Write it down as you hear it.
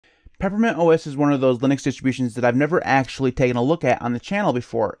Peppermint OS is one of those Linux distributions that I've never actually taken a look at on the channel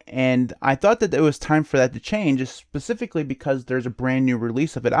before, and I thought that it was time for that to change, specifically because there's a brand new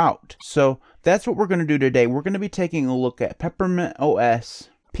release of it out. So that's what we're going to do today. We're going to be taking a look at Peppermint OS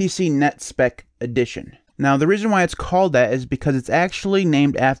PC NetSpec Edition. Now, the reason why it's called that is because it's actually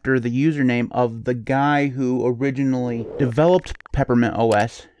named after the username of the guy who originally developed Peppermint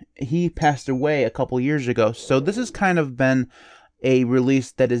OS. He passed away a couple years ago, so this has kind of been a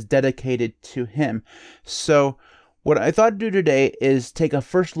release that is dedicated to him. So what I thought to do today is take a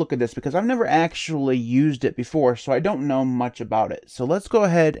first look at this, because I've never actually used it before, so I don't know much about it. So let's go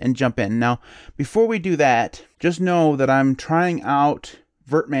ahead and jump in. Now, before we do that, just know that I'm trying out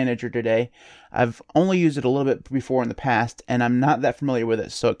Virt Manager today. I've only used it a little bit before in the past, and I'm not that familiar with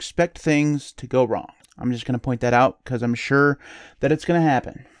it, so expect things to go wrong. I'm just going to point that out because I'm sure that it's going to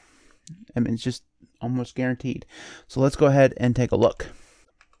happen. I mean, it's just almost guaranteed. So let's go ahead and take a look.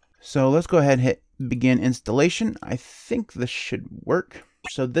 So let's go ahead and hit begin installation. I think this should work.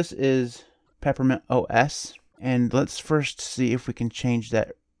 So this is Peppermint OS, and let's first see if we can change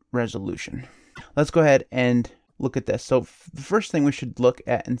that resolution. Let's go ahead and look at this. So the first thing we should look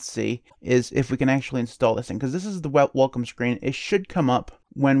at and see is if we can actually install this thing, because this is the welcome screen. It should come up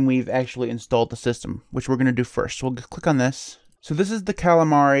when we've actually installed the system, which we're going to do first. So we'll click on this. So this is the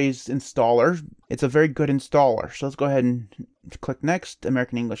Calamari's installer. It's a very good installer. So let's go ahead and click next.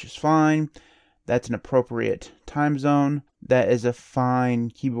 American English is fine. That's an appropriate time zone. That is a fine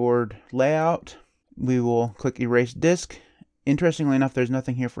keyboard layout. We will click erase disk. Interestingly enough, there's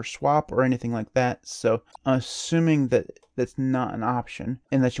nothing here for swap or anything like that. So assuming that that's not an option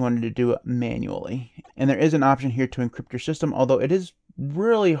and that you wanted to do it manually. And there is an option here to encrypt your system, although it is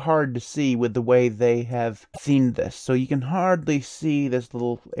really hard to see with the way they have themed this. So you can hardly see this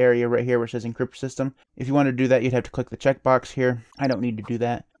little area right here where it says encrypt system. If you want to do that, you'd have to click the checkbox here. I don't need to do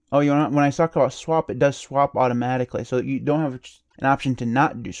that. Oh, you know, when I talk about swap, it does swap automatically. So you don't have an option to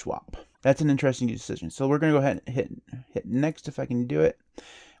not do swap. That's an interesting decision. So we're going to go ahead and hit next if I can do it.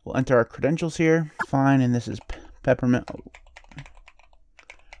 We'll enter our credentials here. Fine, and this is Peppermint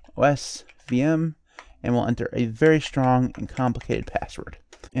OS VM. And we'll enter a very strong and complicated password.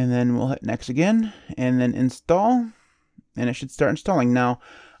 And then we'll hit next again, and then install, and it should start installing. Now,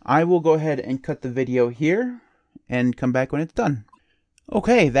 I will go ahead and cut the video here and come back when it's done.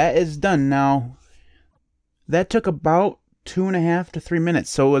 Okay, that is done. Now, that took about 2.5 to 3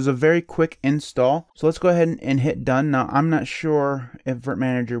 minutes, so it was a very quick install. So let's go ahead and hit done. Now, I'm not sure if Virt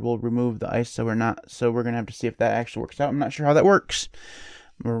Manager will remove the ISO or not, so we're going to have to see if that actually works out. I'm not sure how that works.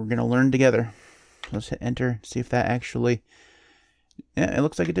 We're going to learn together. Let's hit enter, see if that actually, yeah, it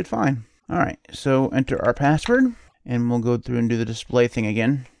looks like it did fine. Alright, so enter our password, and we'll go through and do the display thing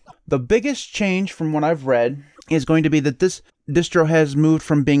again. The biggest change from what I've read is going to be that this distro has moved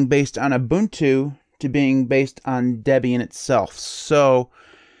from being based on Ubuntu to being based on Debian itself. So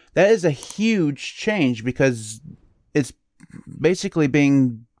that is a huge change, because it's basically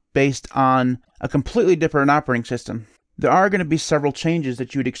being based on a completely different operating system. There are going to be several changes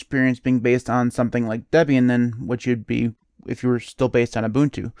that you would experience being based on something like Debian than what you'd be if you were still based on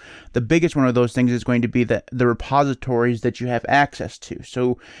Ubuntu. The biggest one of those things is going to be the repositories that you have access to.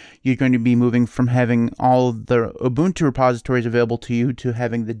 So you're going to be moving from having all of the Ubuntu repositories available to you to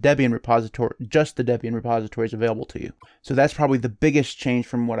having the Debian repository, just the Debian repositories available to you. So that's probably the biggest change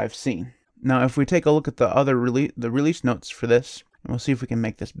from what I've seen. Now, if we take a look at the other release notes for this, we'll see if we can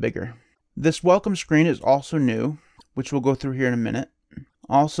make this bigger. This welcome screen is also new, which we'll go through here in a minute.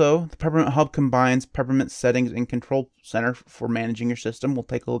 Also, the Peppermint Hub combines Peppermint settings and control center for managing your system. We'll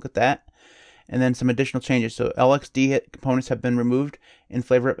take a look at that. And then some additional changes. So LXD components have been removed in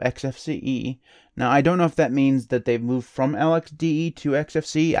flavor of XFCE. Now, I don't know if that means that they've moved from LXDE to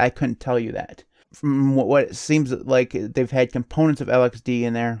XFCE. I couldn't tell you that. From what it seems like, they've had components of LXD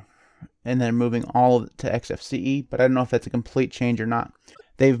in there, and then moving all of it to XFCE. But I don't know if that's a complete change or not.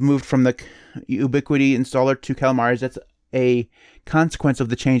 They've moved from the Ubiquity installer to Calamari's. That's a consequence of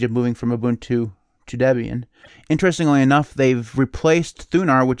the change of moving from Ubuntu to Debian. Interestingly enough, they've replaced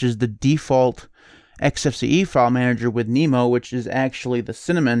Thunar, which is the default XFCE file manager, with Nemo, which is actually the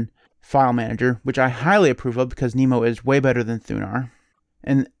Cinnamon file manager, which I highly approve of because Nemo is way better than Thunar.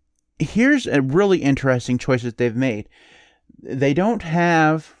 And here's a really interesting choice that they've made. They don't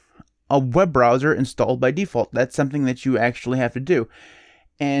have a web browser installed by default. That's something that you actually have to do.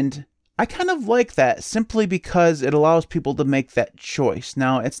 And I kind of like that simply because it allows people to make that choice.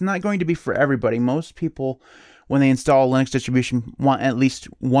 Now, it's not going to be for everybody. Most people, when they install a Linux distribution, want at least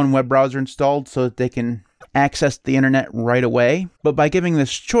one web browser installed so that they can access the internet right away. But by giving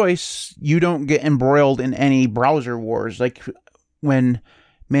this choice, you don't get embroiled in any browser wars. Like when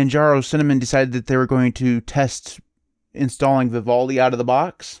Manjaro Cinnamon decided that they were going to test installing Vivaldi out of the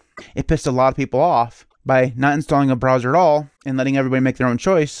box. It pissed a lot of people off. By not installing a browser at all and letting everybody make their own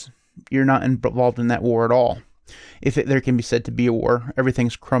choice, you're not involved in that war at all. If there can be said to be a war,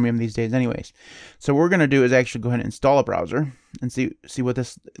 everything's Chromium these days anyways. So what we're going to do is actually go ahead and install a browser and see what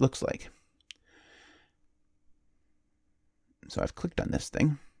this looks like. So I've clicked on this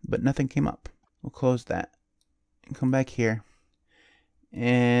thing, but nothing came up. We'll close that and come back here.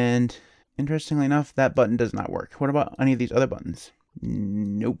 And interestingly enough, that button does not work. What about any of these other buttons?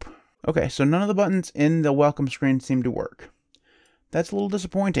 Nope. Okay, so none of the buttons in the welcome screen seem to work. That's a little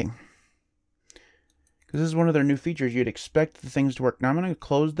disappointing, because this is one of their new features. You'd expect the things to work. Now I'm going to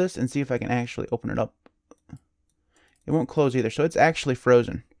close this and see if I can actually open it up. It won't close either, so it's actually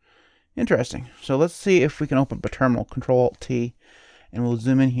frozen. Interesting. So let's see if we can open up a terminal. Control-Alt-T, and we'll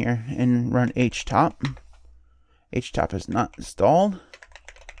zoom in here and run htop. Htop is not installed.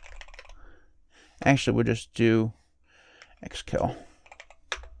 Actually, we'll just do xkill.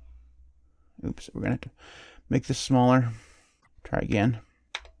 Oops, we're going to have to make this smaller. Try again.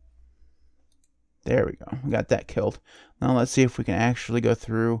 There we go. We got that killed. Now let's see if we can actually go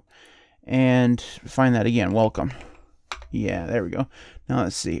through and find that again. Welcome. Yeah, there we go. Now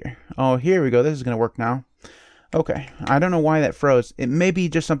let's see here. Oh, here we go. This is going to work now. Okay. I don't know why that froze. It may be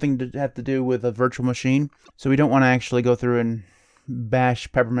just something to have to do with a virtual machine. So we don't want to actually go through and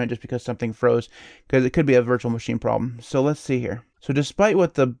bash Peppermint just because something froze, because it could be a virtual machine problem. So let's see here. So despite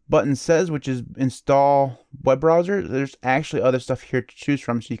what the button says, which is install web browser, there's actually other stuff here to choose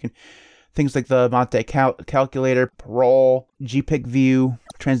from. So you can, things like the Mate calculator, parole, gpic view,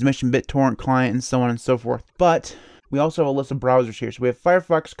 transmission BitTorrent client, and so on and so forth. But we also have a list of browsers here. So we have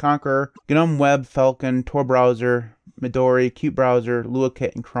Firefox, Conqueror, GNOME Web, Falcon, Tor browser, Midori, Qt browser,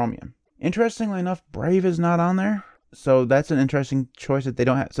 LuaKit, and Chromium. Interestingly enough, Brave is not on there. So that's an interesting choice that they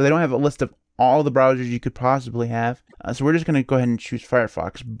don't have. So they don't have a list of all the browsers you could possibly have. So we're just going to go ahead and choose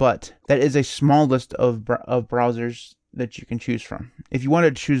Firefox. But that is a small list of browsers that you can choose from. If you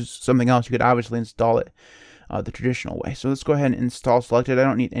wanted to choose something else, you could obviously install it the traditional way. So let's go ahead and install selected. I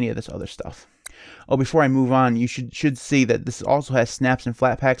don't need any of this other stuff. Oh, before I move on, you should see that this also has snaps and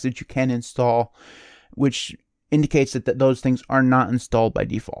flatpaks that you can install, which indicates that those things are not installed by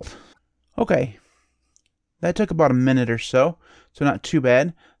default. Okay. That took about a minute or so, so not too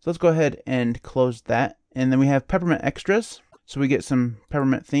bad. So let's go ahead and close that. And then we have Peppermint Extras. So we get some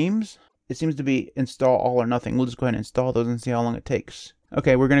Peppermint themes. It seems to be install all or nothing. We'll just go ahead and install those and see how long it takes.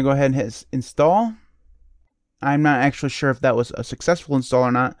 Okay, we're going to go ahead and hit install. I'm not actually sure if that was a successful install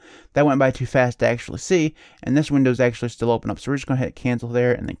or not. That went by too fast to actually see. And this window is actually still open up. So we're just going to hit cancel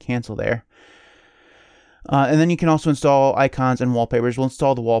there and then cancel there. And then you can also install icons and wallpapers. We'll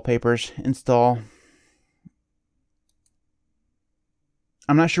install the wallpapers. Install.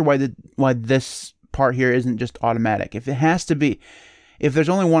 I'm not sure why this part here isn't just automatic. If it has to be, if there's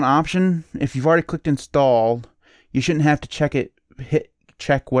only one option, if you've already clicked install, you shouldn't have to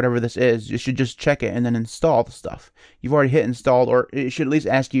check whatever this is. You should just check it and then install the stuff. You've already hit installed, or it should at least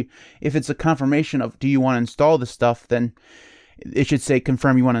ask you if it's a confirmation of do you want to install this stuff, then it should say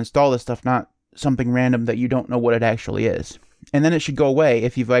confirm you want to install this stuff, not something random that you don't know what it actually is. And then it should go away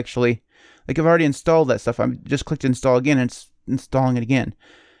if you've actually, like I've already installed that stuff. I just clicked install again and it's installing it again.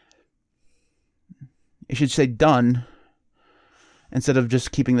 It should say done instead of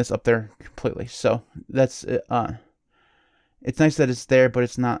just keeping this up there completely. So that's it's nice that it's there, but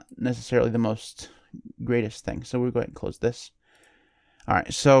it's not necessarily the most greatest thing. So we'll go ahead and close this. All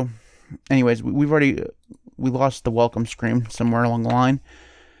right. So anyways, we lost the welcome screen somewhere along the line.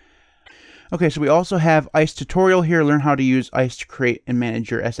 Okay, so we also have ICE tutorial here. Learn how to use ICE to create and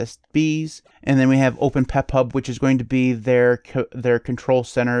manage your SSBs. And then we have Open PepHub, which is going to be their control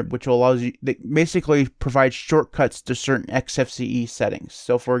center, which will allow you, they basically provide shortcuts to certain XFCE settings.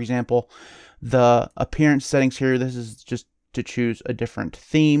 So for example, the appearance settings here, this is just to choose a different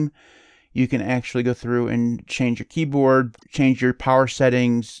theme. You can actually go through and change your keyboard, change your power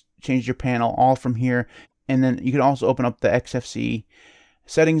settings, change your panel, all from here. And then you can also open up the XFCE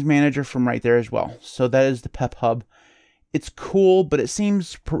settings manager from right there as well. So that is the PepHub. It's cool, but it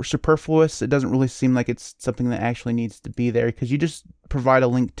seems superfluous. It doesn't really seem like it's something that actually needs to be there, because you just provide a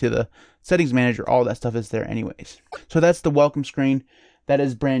link to the settings manager. All that stuff is there anyways. So that's the welcome screen. That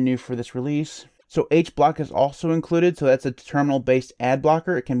is brand new for this release. So HBlock is also included. So that's a terminal-based ad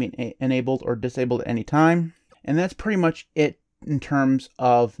blocker. It can be enabled or disabled at any time. And that's pretty much it in terms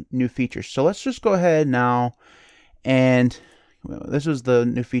of new features. So let's just go ahead now and this was the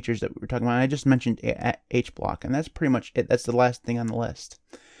new features that we were talking about. I just mentioned HBlock, and that's pretty much it. That's the last thing on the list.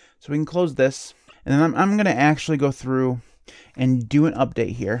 So we can close this, and then I'm going to actually go through and do an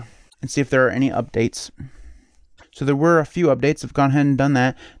update here and see if there are any updates. So there were a few updates. I've gone ahead and done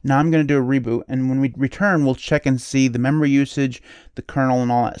that. Now I'm going to do a reboot, and when we return, we'll check and see the memory usage, the kernel,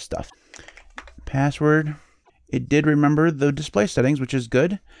 and all that stuff. Password. It did remember the display settings, which is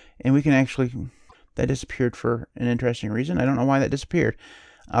good, and we can actually... That disappeared for an interesting reason. I don't know why that disappeared.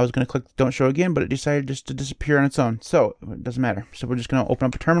 I was going to click don't show again, but it decided just to disappear on its own. So it doesn't matter. So we're just going to open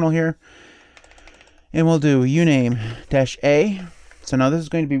up a terminal here, and we'll do uname-a. So now this is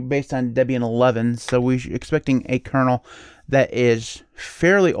going to be based on Debian 11, so we're expecting a kernel that is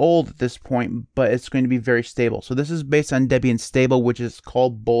fairly old at this point, but it's going to be very stable. So this is based on Debian stable, which is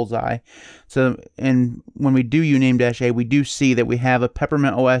called Bullseye. So, and when we do uname-a, we do see that we have a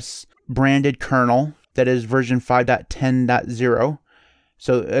Peppermint OS branded kernel that is version 5.10.0.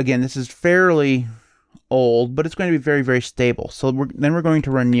 So again, this is fairly old, but it's going to be very, very stable. So then we're going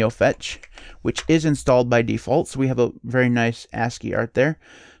to run neofetch, which is installed by default. So we have a very nice ASCII art there.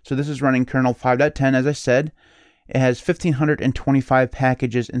 So this is running kernel 5.10, as I said. It has 1,525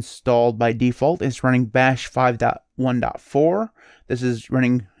 packages installed by default. It's running bash 5.1.4. This is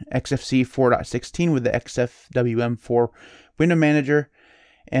running XFC 4.16 with the XFWM4 window manager.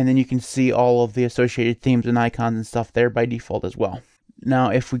 And then you can see all of the associated themes and icons and stuff there by default as well. Now,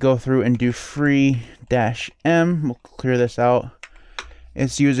 if we go through and do free-m, we'll clear this out.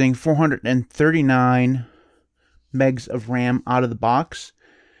 It's using 439 megs of RAM out of the box.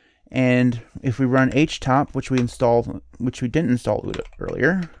 And if we run htop, which we didn't install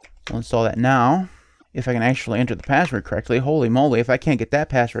earlier, I'll install that now. If I can actually enter the password correctly, holy moly, if I can't get that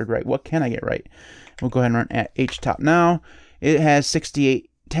password right, what can I get right? We'll go ahead and run at htop now. It has 68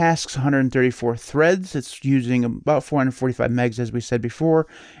 tasks, 134 threads. It's using about 445 megs, as we said before,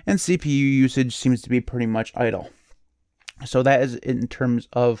 and CPU usage seems to be pretty much idle. So that is in terms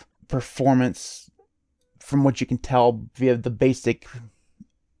of performance from what you can tell via the basic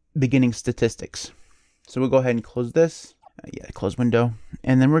beginning statistics. So we'll go ahead and close this. Close window.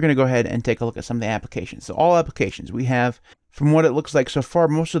 And then we're going to go ahead and take a look at some of the applications. So all applications we have, from what it looks like so far,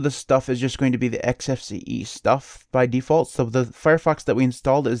 most of the stuff is just going to be the XFCE stuff by default. So the Firefox that we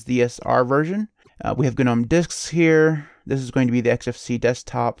installed is the SR version. We have GNOME disks here. This is going to be the XFC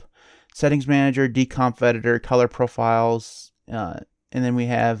desktop, settings manager, decomp editor, color profiles, and then we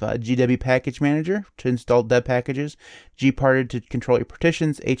have GW package manager to install deb packages, gparted to control your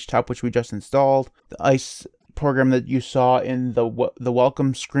partitions, htop, which we just installed, the ICE program that you saw in the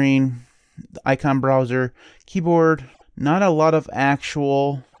welcome screen, the icon browser, keyboard. Not a lot of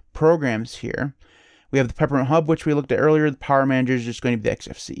actual programs here. We have the Peppermint Hub, which we looked at earlier. The Power Manager is just going to be the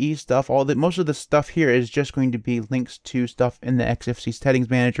XFCE stuff. Most of the stuff here is just going to be links to stuff in the XFC Settings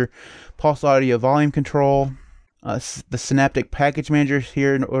Manager. Pulse Audio Volume Control. The Synaptic Package Manager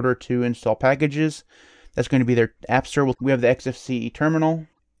here in order to install packages. That's going to be their App Store. We have the XFCE Terminal.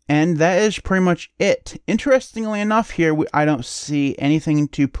 And that is pretty much it. Interestingly enough here, I don't see anything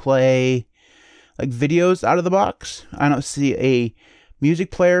to play like videos out of the box. I don't see a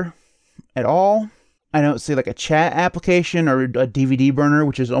music player at all. I don't see like a chat application or a DVD burner,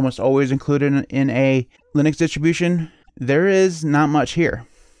 which is almost always included in a Linux distribution. There is not much here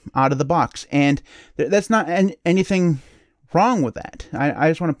out of the box, and that's not anything wrong with that. I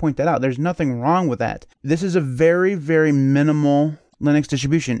just want to point that out. There's nothing wrong with that. This is a very, very minimal Linux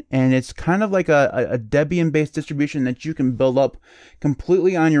distribution, and it's kind of like a Debian-based distribution that you can build up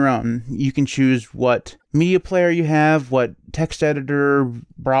completely on your own. You can choose what media player you have, what text editor,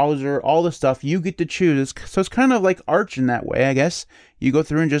 browser, all the stuff you get to choose. So it's kind of like Arch in that way, I guess. You go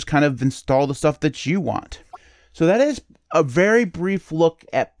through and just kind of install the stuff that you want. So that is a very brief look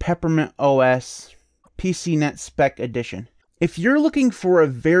at Peppermint OS PCNet Spec Edition. If you're looking for a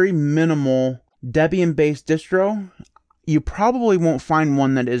very minimal Debian-based distro, you probably won't find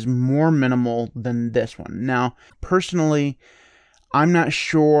one that is more minimal than this one. Now, personally, I'm not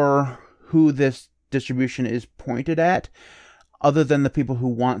sure who this distribution is pointed at, other than the people who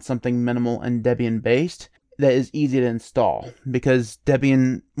want something minimal and Debian-based that is easy to install. Because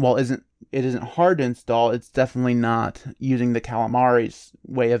Debian, while it isn't hard to install, it's definitely not using the Calamari's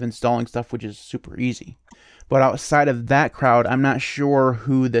way of installing stuff, which is super easy. But outside of that crowd, I'm not sure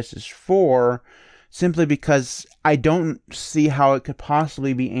who this is for, simply because I don't see how it could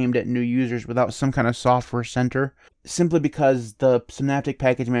possibly be aimed at new users without some kind of software center, simply because the Synaptic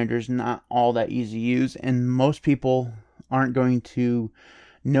Package Manager is not all that easy to use, and most people aren't going to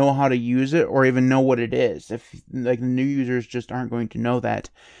know how to use it or even know what it is. If like the new users just aren't going to know that,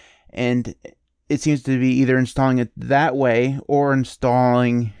 and it seems to be either installing it that way or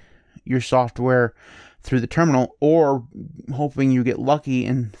installing your software through the terminal, or hoping you get lucky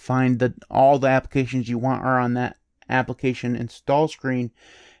and find that all the applications you want are on that application install screen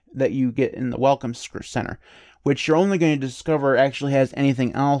that you get in the Welcome Center, which you're only going to discover actually has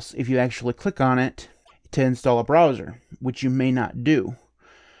anything else if you actually click on it to install a browser, which you may not do,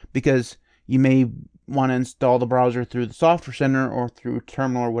 because you may want to install the browser through the Software Center or through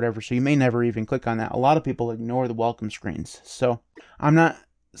Terminal or whatever, so you may never even click on that. A lot of people ignore the welcome screens. So I'm not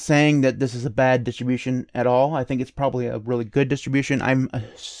saying that this is a bad distribution at all. I think it's probably a really good distribution. I'm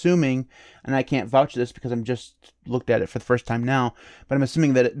assuming, and I can't vouch this because I'm just looked at it for the first time now, but I'm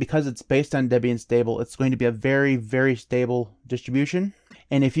assuming that because it's based on Debian stable, it's going to be a very, very stable distribution.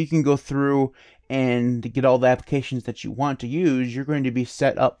 And if you can go through and get all the applications that you want to use, you're going to be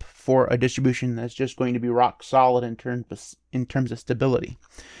set up for a distribution that's just going to be rock solid in terms of stability.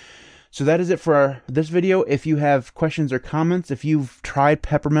 So that is it for this video. If you have questions or comments, if you've tried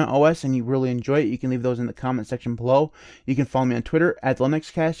Peppermint OS and you really enjoy it, you can leave those in the comment section below. You can follow me on Twitter at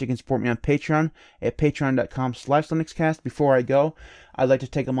LinuxCast. You can support me on Patreon at patreon.com/LinuxCast. Before I go, I'd like to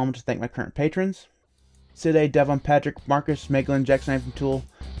take a moment to thank my current patrons: Syd A, Devon, Patrick, Marcus, Maeglin, Jackson Tool,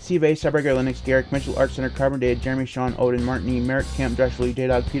 Syd A, CyberGuyLinux, Garrick, Mitchel, Archsinner, carnondated, Jeremy, Shaun, Odin, Martin, Marek, Camp, Joshua,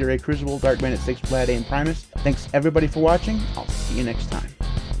 JDawg, Peter A, Crucible, Dark Bandit 6, Vlad A, and Primus. Thanks everybody for watching. I'll see you next time.